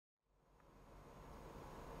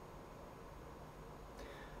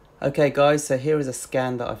Okay guys, so here is a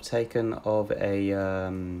scan that I've taken of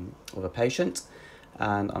a patient,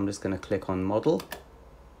 and I'm just going to click on model.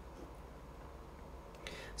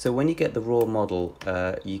 So when you get the raw model,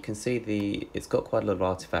 you can see it's got quite a lot of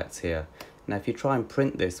artifacts here. Now if you try and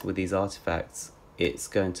print this with these artifacts, it's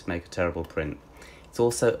going to make a terrible print. It's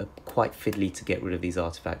also quite fiddly to get rid of these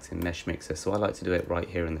artifacts in Mesh Mixer, so I like to do it right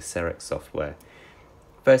here in the CEREC software.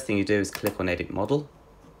 First thing you do is click on Edit Model,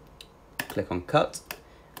 click on Cut,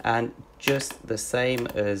 and just the same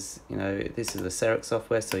as, this is the CEREC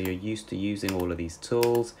software, so you're used to using all of these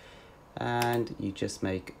tools, and you just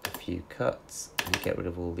make a few cuts and get rid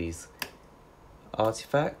of all these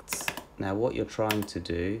artifacts. Now what you're trying to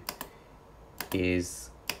do is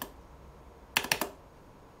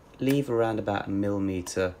leave around about a mil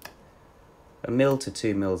to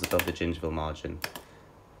 2 mils above the gingival margin.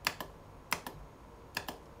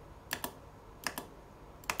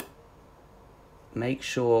 Make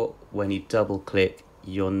sure when you double click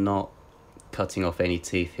you're not cutting off any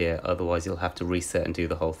teeth here, otherwise you'll have to reset and do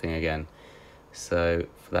the whole thing again. So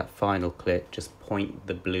for that final click, just point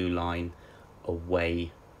the blue line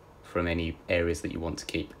away from any areas that you want to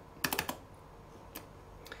keep.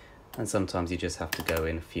 And sometimes you just have to go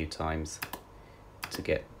in a few times to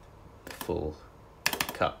get the full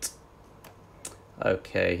cut.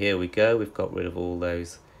 Okay, here we go. We've got rid of all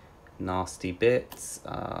those nasty bits.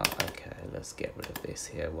 Okay, let's get rid of this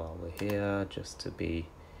here while we're here, just to be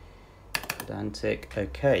pedantic.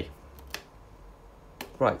 Okay,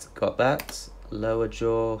 right, got that. Lower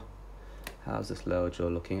jaw. How's this lower jaw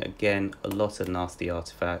looking? Again, a lot of nasty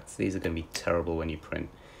artifacts. These are going to be terrible when you print.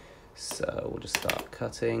 So we'll just start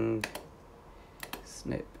cutting.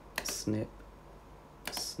 Snip, snip,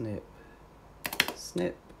 snip,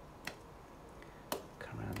 snip.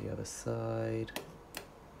 Come around the other side.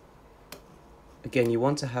 Again, you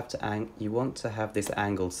want to have this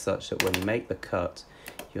angled such that when you make the cut,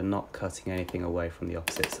 you're not cutting anything away from the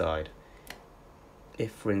opposite side.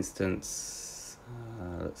 If, for instance,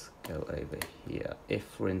 let's go over here. If,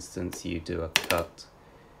 for instance, you do a cut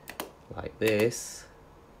like this,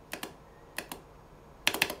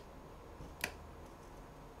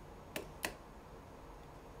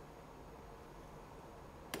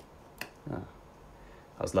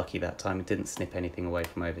 I was lucky that time, it didn't snip anything away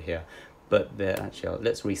from over here. But actually,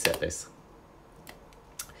 let's reset this.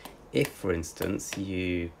 If, for instance,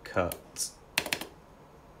 you cut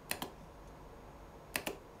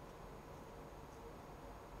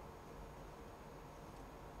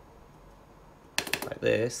like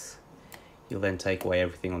this, you'll then take away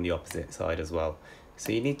everything on the opposite side as well.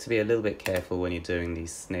 So you need to be a little bit careful when you're doing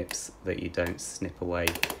these snips that you don't snip away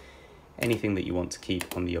anything that you want to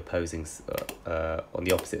keep on the opposing, on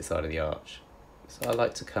the opposite side of the arch. So I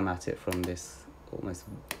like to come at it from this almost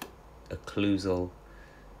occlusal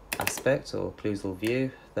aspect or occlusal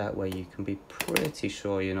view. That way you can be pretty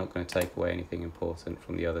sure you're not going to take away anything important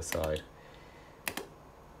from the other side.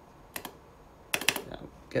 There we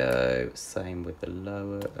go. Same with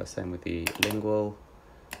the same with the lingual.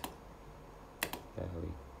 There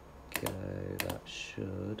we go. That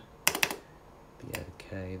should be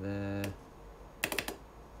okay there.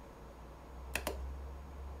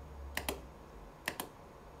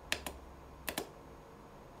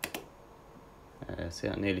 See,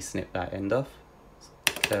 I nearly snipped that end off.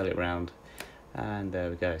 Let's curl it round, and there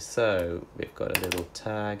we go. So we've got a little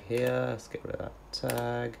tag here. Let's get rid of that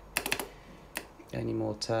tag. Any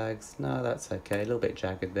more tags? No, that's okay. A little bit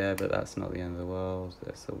jagged there, but that's not the end of the world.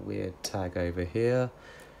 There's a weird tag over here.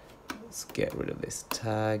 Let's get rid of this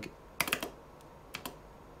tag.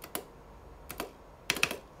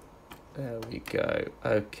 There we go.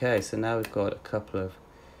 Okay, so now we've got a couple of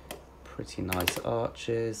pretty nice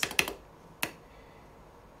arches.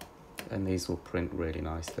 And these will print really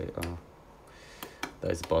nicely. Oh,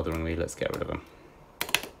 those are bothering me. Let's get rid of them.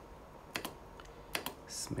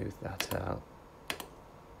 Smooth that out.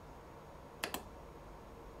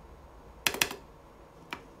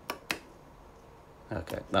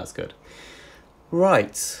 Okay, that's good.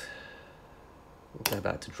 Right. We'll go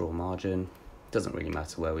back to draw margin. Doesn't really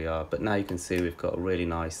matter where we are, but now you can see we've got a really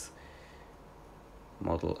nice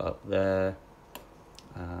model up there.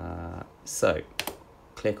 So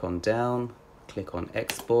click on down, click on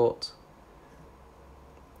export.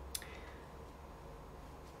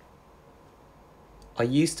 I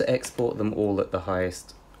used to export them all at the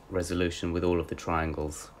highest resolution with all of the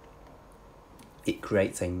triangles. It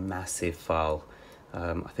creates a massive file.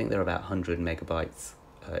 I think they're about 100 megabytes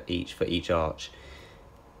each for each arch.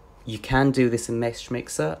 You can do this in Mesh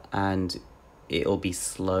Mixer and it'll be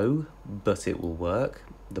slow, but it will work.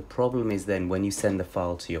 The problem is then when you send the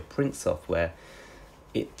file to your print software,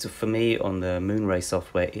 For me on the Moonray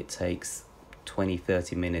software, it takes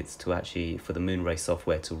 20-30 minutes to actually, for the Moonray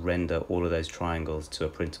software to render all of those triangles to a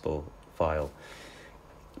printable file.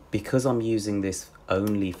 Because I'm using this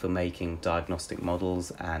only for making diagnostic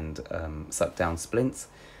models and suck down splints,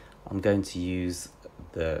 I'm going to use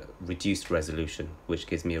the reduced resolution, which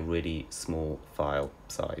gives me a really small file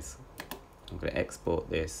size. I'm going to export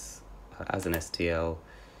this as an STL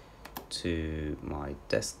to my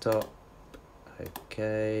desktop.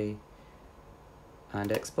 Okay,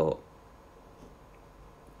 and export.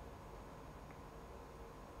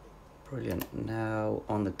 Brilliant. Now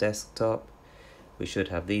on the desktop we should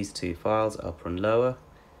have these two files, upper and lower.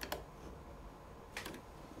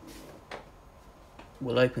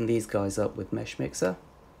 We'll open these guys up with Mesh Mixer.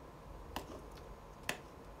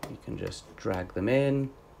 You can just drag them in,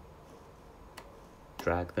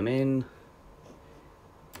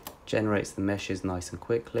 generates the meshes nice and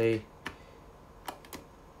quickly.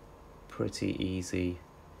 Pretty easy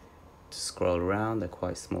to scroll around, they're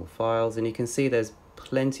quite small files, and you can see there's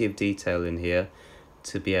plenty of detail in here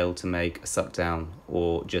to be able to make a suck down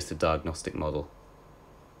or just a diagnostic model.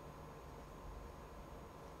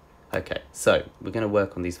 Okay, so we're going to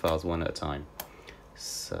work on these files one at a time.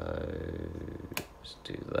 So let's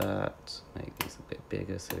do that, make these a bit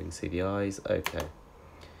bigger so we can see the eyes. Okay,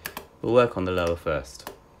 we'll work on the lower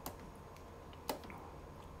first.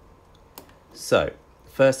 So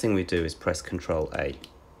first thing we do is press Ctrl A,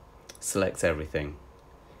 select everything,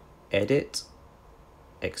 edit,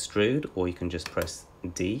 extrude, or you can just press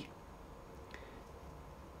D,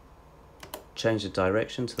 change the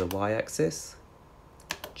direction to the y-axis,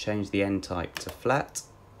 change the end type to flat,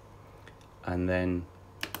 and then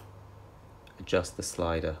adjust the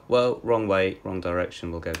slider. Well, wrong way, wrong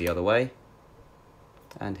direction, we'll go the other way.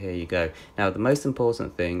 And here you go. Now the most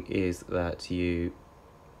important thing is that you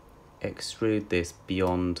extrude this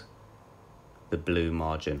beyond the blue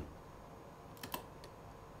margin.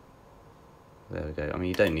 There we go. I mean,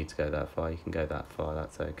 you don't need to go that far, you can go that far,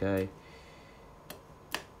 that's okay.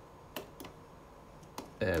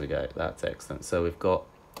 There we go, that's excellent. So we've got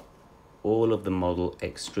all of the model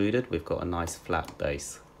extruded, we've got a nice flat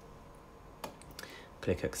base.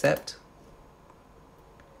 Click accept.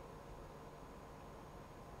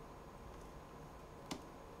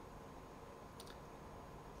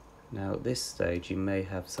 Now at this stage you may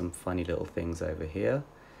have some funny little things over here.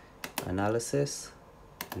 Analysis,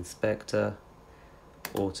 inspector,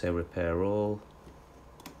 auto repair all.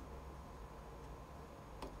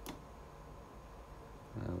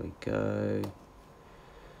 There we go.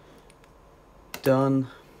 Done.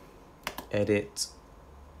 Edit.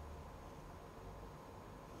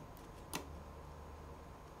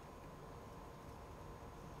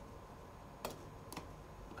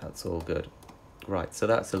 That's all good. Right, so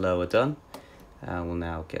that's the lower done. And we'll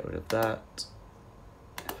now get rid of that.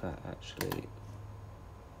 In fact, actually,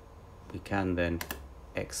 we can then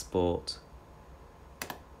export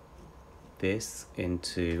this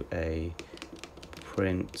into a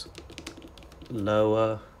print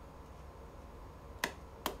lower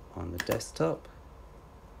on the desktop.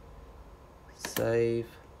 Save.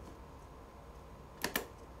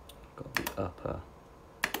 Got the upper.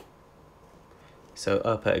 So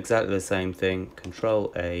upper, exactly the same thing.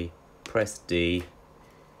 Control A, press D,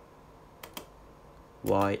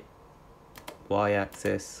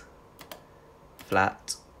 Y-axis,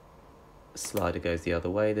 flat. Slider goes the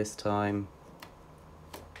other way this time.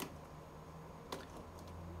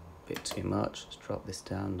 Bit too much. Let's drop this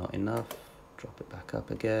down. Not enough. Drop it back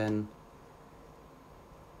up again.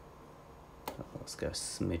 Let's go a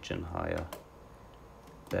smidgen higher.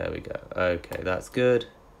 There we go. Okay, that's good.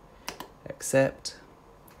 Accept.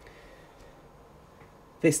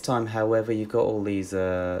 This time, however, you've got all these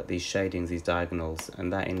shadings, these diagonals,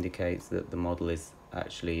 and that indicates that the model is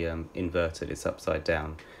actually inverted. It's upside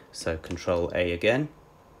down. So Control A again,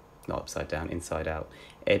 not upside down, inside out.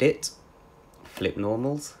 Edit, flip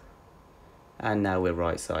normals, and now we're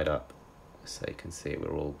right side up. So you can see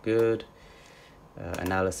we're all good.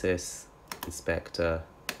 Analysis, inspector,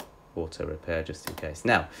 auto repair, just in case.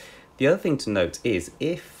 Now, the other thing to note is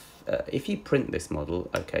if you print this model,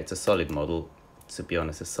 okay, it's a solid model. To be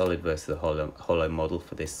honest, a solid versus a hollow model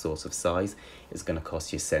for this sort of size is going to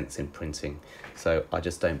cost you cents in printing. So I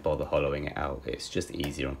just don't bother hollowing it out. It's just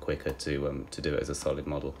easier and quicker to do it as a solid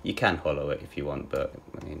model. You can hollow it if you want, but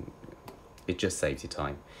I mean, it just saves you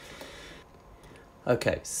time.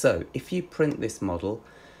 Okay, so if you print this model,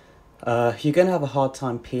 you're going to have a hard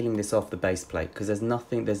time peeling this off the base plate because there's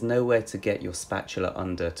nowhere to get your spatula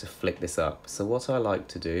under to flick this up. So what I like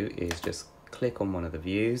to do is just click on one of the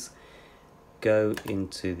views, go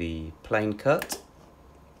into the plane cut,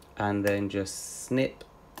 and then just snip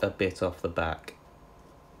a bit off the back.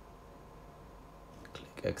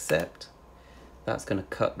 Click accept. That's going to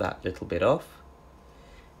cut that little bit off.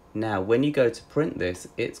 Now when you go to print this,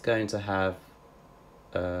 it's going to have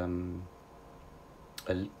a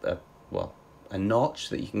notch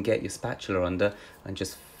that you can get your spatula under and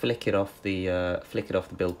just flick it off the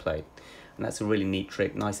build plate. And that's a really neat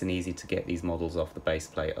trick, nice and easy to get these models off the base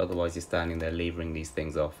plate. Otherwise you're standing there levering these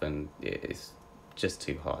things off and it's just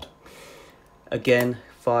too hard. Again,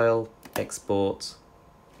 file, export,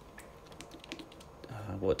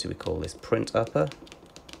 what do we call this? Print upper.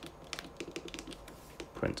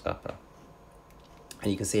 Print upper.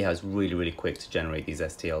 And you can see how it's really quick to generate these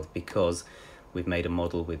STLs because we've made a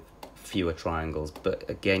model with fewer triangles. But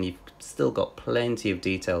again, you've still got plenty of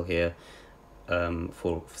detail here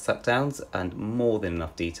for suck downs, and more than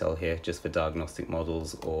enough detail here just for diagnostic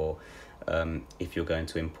models, or if you're going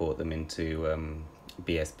to import them into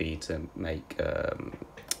BSB to make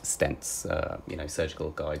stents, you know,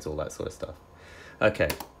 surgical guides, all that sort of stuff. Okay,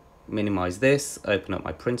 minimize this, open up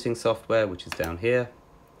my printing software, which is down here.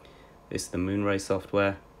 This is the Moonray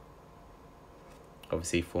software.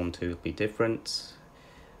 Obviously Form 2 will be different.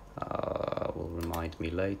 Will remind me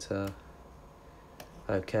later.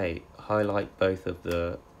 Okay, highlight both of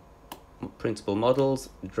the printable models,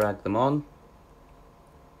 drag them on,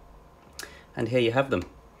 and here you have them.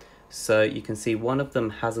 So you can see one of them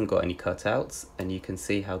hasn't got any cutouts, and you can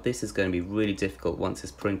see how this is going to be really difficult once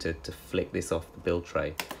it's printed to flick this off the build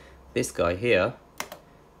tray. This guy here,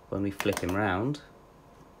 when we flip him round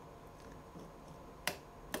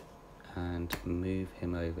and move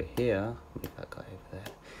him over here, move that guy over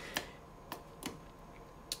there.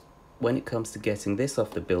 When it comes to getting this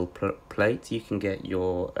off the build plate, you can get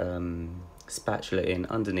your spatula in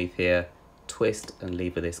underneath here, twist and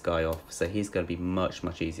lever this guy off. So he's going to be much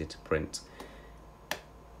easier to print.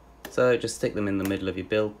 So just stick them in the middle of your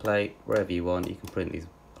build plate, wherever you want. You can print these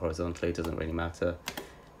horizontally, it doesn't really matter.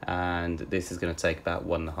 And this is going to take about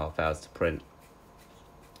 1.5 hours to print.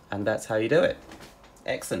 And that's how you do it.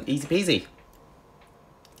 Excellent, easy peasy.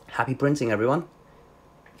 Happy printing, everyone.